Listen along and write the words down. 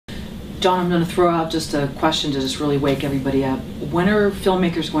John, I'm going to throw out just a question to just really wake everybody up. When are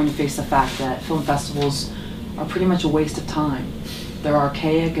filmmakers going to face the fact that film festivals are pretty much a waste of time? They're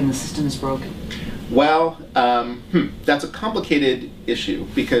archaic and the system is broken. Well, that's a complicated issue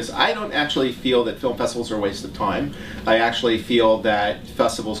because I don't actually feel that film festivals are a waste of time. I actually feel that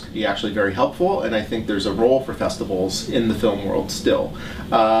festivals could be actually very helpful, and I think there's a role for festivals in the film world still.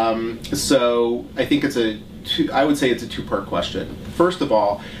 So I think I would say it's a two-part question. First of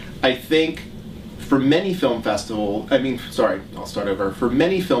all, I think for many film festivals, I'll start over. For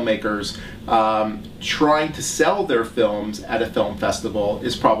many filmmakers, trying to sell their films at a film festival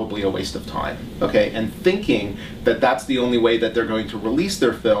is probably a waste of time, okay? And thinking that that's the only way that they're going to release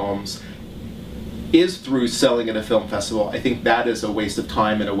their films is through selling at a film festival, I think that is a waste of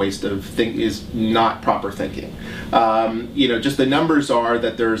time and a waste of is not proper thinking. You know, just the numbers are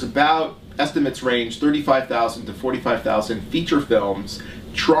that there's about, estimates range 35,000 to 45,000 feature films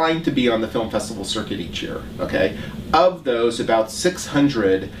trying to be on the film festival circuit each year, okay? Of those, about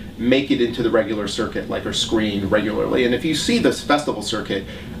 600 make it into the regular circuit, like are screened regularly. And if you see this festival circuit,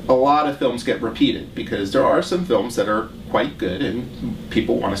 a lot of films get repeated because there are some films that are quite good and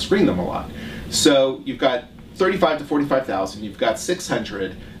people want to screen them a lot. So you've got 35 to 45,000, you've got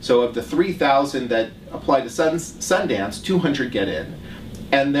 600. So of the 3,000 that apply to Sundance, 200 get in.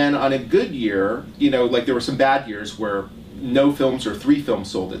 And then on a good year, you know, like there were some bad years where no films or 3 films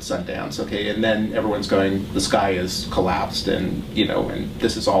sold at Sundance, okay, and then everyone's going, the sky has collapsed and, you know, and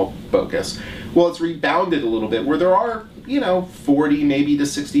this is all bogus. Well, it's rebounded a little bit where there are, you know, 40 maybe to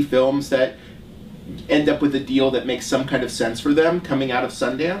 60 films that end up with a deal that makes some kind of sense for them coming out of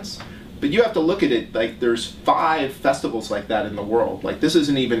Sundance. But you have to look at it like there's 5 festivals like that in the world. Like this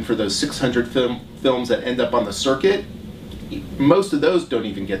isn't even for those 600 films that end up on the circuit. Most of those don't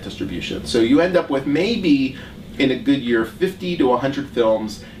even get distribution. So you end up with maybe, in a good year, 50 to 100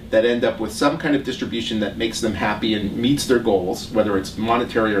 films that end up with some kind of distribution that makes them happy and meets their goals, whether it's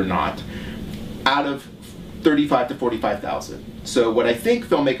monetary or not, out of 35 to 45,000. So what I think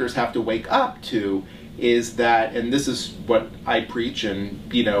filmmakers have to wake up to is that, and this is what I preach,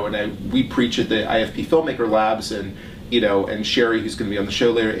 and you know, we preach at the IFP Filmmaker Labs, and you know, and Sherry, who's going to be on the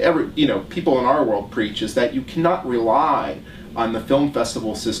show later, you know, people in our world preach, is that you cannot rely on the film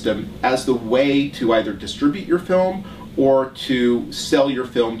festival system as the way to either distribute your film or to sell your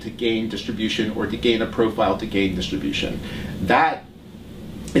film to gain distribution or to gain a profile to gain distribution. That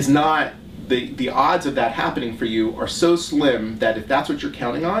is not, the odds of that happening for you are so slim that if that's what you're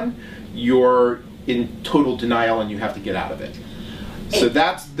counting on, you're in total denial and you have to get out of it. So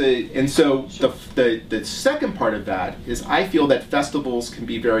that's the second part of that is I feel that festivals can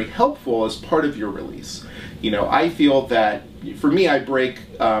be very helpful as part of your release. You know, I feel that, for me, I break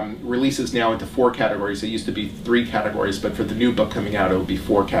releases now into 4 categories. It used to be 3 categories, but for the new book coming out, it will be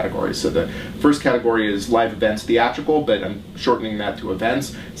 4 categories. So the first category is live events, theatrical, but I'm shortening that to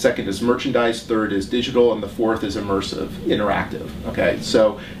events. Second is merchandise, third is digital, and the fourth is immersive, interactive, okay?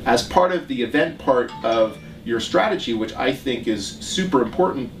 So as part of the event part of your strategy, which I think is super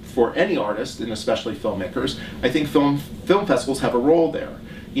important for any artist, and especially filmmakers, I think film festivals have a role there.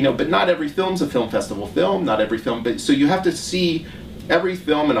 You know, but not every film's a film festival film, not every film, but so you have to see every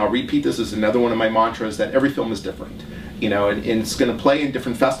film, and I'll repeat this as another one of my mantras, that every film is different. You know, and it's going to play in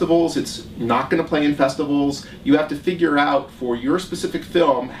different festivals, it's not going to play in festivals. You have to figure out for your specific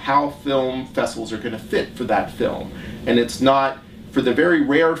film how film festivals are going to fit for that film. And it's not, for the very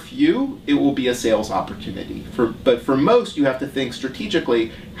rare few, it will be a sales opportunity. But for most, you have to think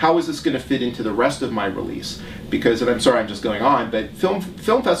strategically, how is this going to fit into the rest of my release? Because, and I'm sorry I'm just going on, but film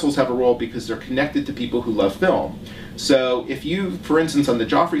festivals have a role because they're connected to people who love film. So if you, for instance, on the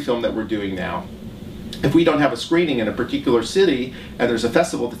Joffrey film that we're doing now, if we don't have a screening in a particular city and there's a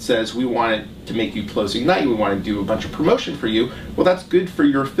festival that says we want it to make you closing night, we want to do a bunch of promotion for you, well, that's good for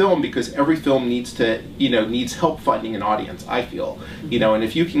your film because every film needs to, you know, needs help finding an audience, I feel. You know, and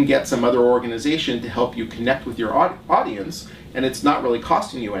if you can get some other organization to help you connect with your audience and it's not really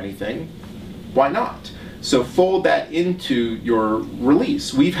costing you anything, why not? So fold that into your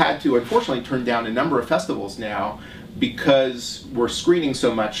release. We've had to, unfortunately, turn down a number of festivals now because we're screening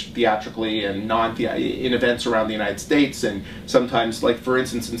so much theatrically and in events around the United States, and sometimes, like for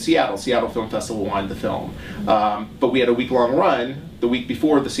instance in Seattle Film Festival wanted the film, but we had a week-long run the week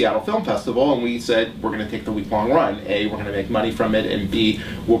before the Seattle Film Festival, and we said we're going to take the week-long run. A, we're going to make money from it, and B,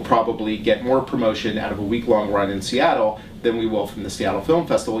 we'll probably get more promotion out of a week-long run in Seattle than we will from the Seattle Film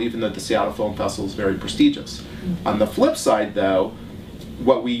Festival, even though the Seattle Film Festival is very prestigious. On the flip side, though,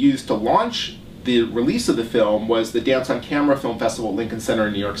 what we use to launch the release of the film was the Dance on Camera Film Festival at Lincoln Center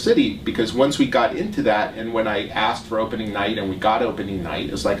in New York City, because once we got into that, and when I asked for opening night and we got opening night,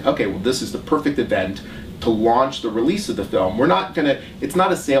 it was like, okay, well, this is the perfect event to launch the release of the film. We're not gonna, it's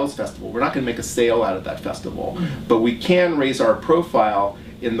not a sales festival, we're not gonna make a sale out of that festival, but we can raise our profile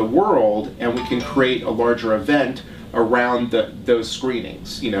in the world, and we can create a larger event around those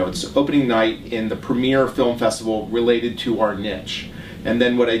screenings. You know, it's opening night in the premier film festival related to our niche. And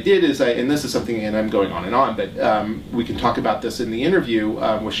then what I did is, and this is something, and I'm going on and on, but we can talk about this in the interview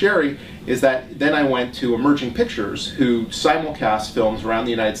with Sherry, is that then I went to Emerging Pictures, who simulcast films around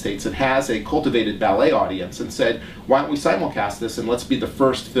the United States and has a cultivated ballet audience, and said, why don't we simulcast this, and let's be the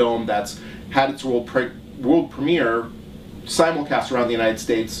first film that's had its world premiere simulcast around the United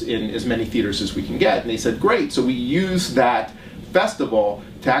States in as many theaters as we can get. And they said, great. So we used that festival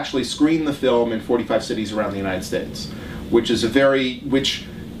to actually screen the film in 45 cities around the United States, which is which,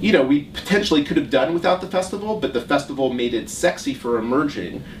 you know, we potentially could have done without the festival, but the festival made it sexy for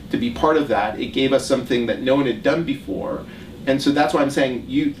Emerging to be part of that. It gave us something that no one had done before. And so that's why I'm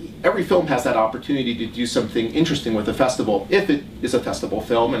saying every film has that opportunity to do something interesting with a festival, if it is a festival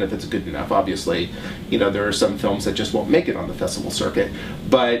film and if it's good enough. Obviously, you know, there are some films that just won't make it on the festival circuit.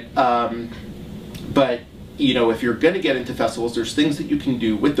 But you know, if you're going to get into festivals, there's things that you can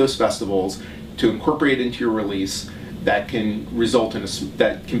do with those festivals to incorporate into your release that can result in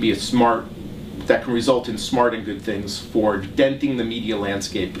that can result in smart and good things for denting the media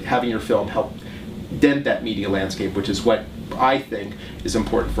landscape, having your film help dent that media landscape, which is what I think is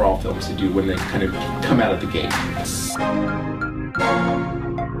important for all films to do when they kind of come out of the gate.